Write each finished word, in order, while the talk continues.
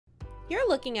You're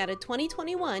looking at a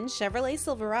 2021 Chevrolet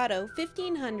Silverado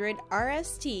 1500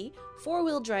 RST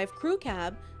four-wheel drive crew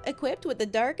cab equipped with the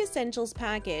Dark Essentials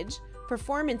package,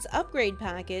 Performance Upgrade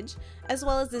package, as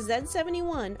well as the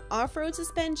Z71 off-road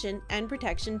suspension and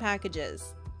protection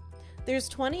packages. There's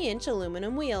 20-inch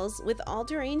aluminum wheels with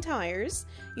all-terrain tires.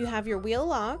 You have your wheel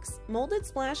locks, molded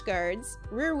splash guards,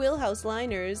 rear wheelhouse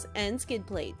liners, and skid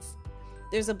plates.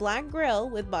 There's a black grille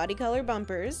with body color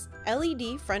bumpers,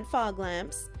 LED front fog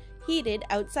lamps, heated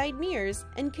outside mirrors,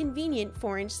 and convenient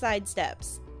 4-inch side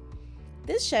steps.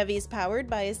 This Chevy is powered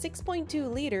by a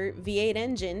 6.2-liter V8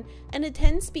 engine and a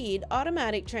 10-speed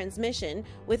automatic transmission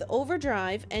with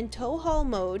overdrive and tow haul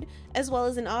mode, as well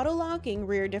as an auto-locking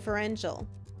rear differential.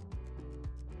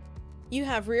 You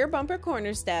have rear bumper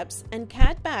corner steps and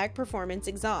cat-back performance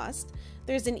exhaust.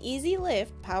 There's an easy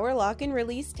lift power lock and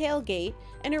release tailgate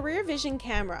and a rear vision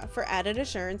camera for added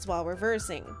assurance while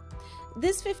reversing.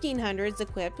 This 1500 is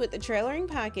equipped with a trailering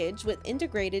package with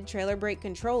integrated trailer brake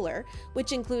controller,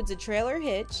 which includes a trailer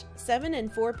hitch, 7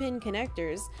 and 4-pin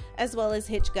connectors, as well as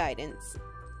hitch guidance.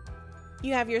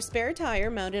 You have your spare tire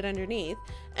mounted underneath,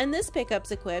 and this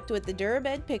pickup's equipped with the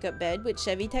Durabed pickup bed with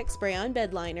Chevy Tech spray-on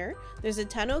bed liner. There's a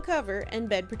tonneau cover and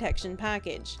bed protection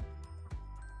package.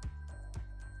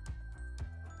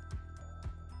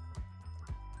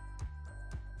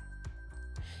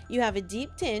 You have a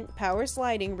deep tint power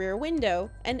sliding rear window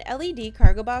and LED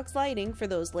cargo box lighting for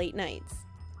those late nights.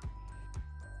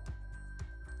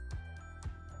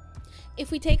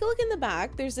 If we take a look in the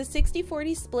back, there's a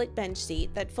 60/40 split bench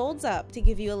seat that folds up to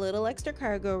give you a little extra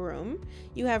cargo room.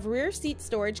 You have rear seat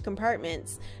storage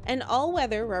compartments and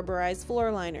all-weather rubberized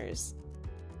floor liners.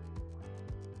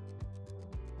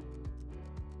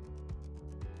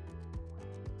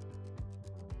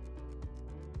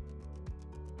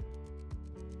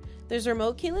 There's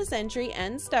remote keyless entry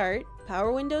and start,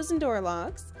 power windows and door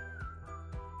locks.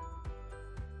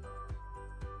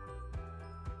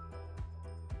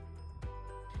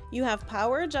 You have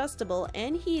power adjustable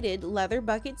and heated leather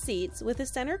bucket seats with a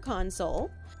center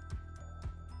console.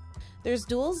 There's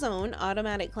dual zone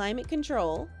automatic climate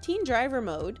control, teen driver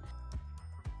mode,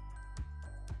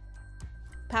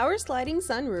 power sliding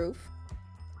sunroof,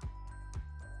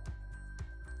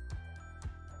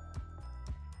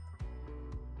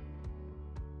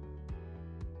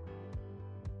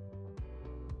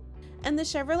 and the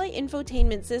Chevrolet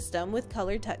infotainment system with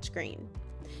color touchscreen.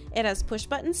 It has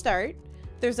push-button start.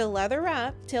 There's a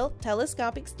leather-wrapped tilt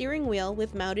telescopic steering wheel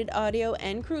with mounted audio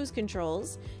and cruise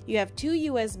controls. You have 2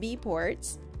 USB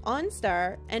ports,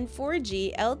 OnStar, and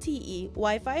 4G LTE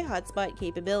Wi-Fi hotspot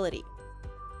capability.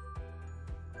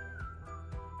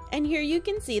 And here you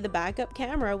can see the backup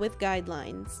camera with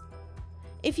guidelines.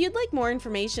 If you'd like more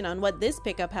information on what this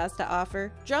pickup has to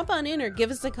offer, drop on in or give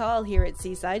us a call here at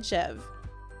Seaside Chev.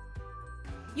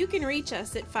 You can reach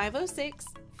us at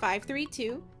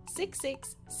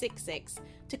 506-532-6666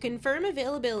 to confirm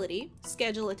availability,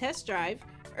 schedule a test drive,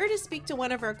 or to speak to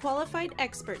one of our qualified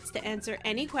experts to answer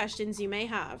any questions you may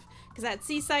have. Because at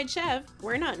Seaside Chev,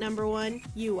 we're not number one,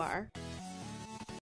 you are.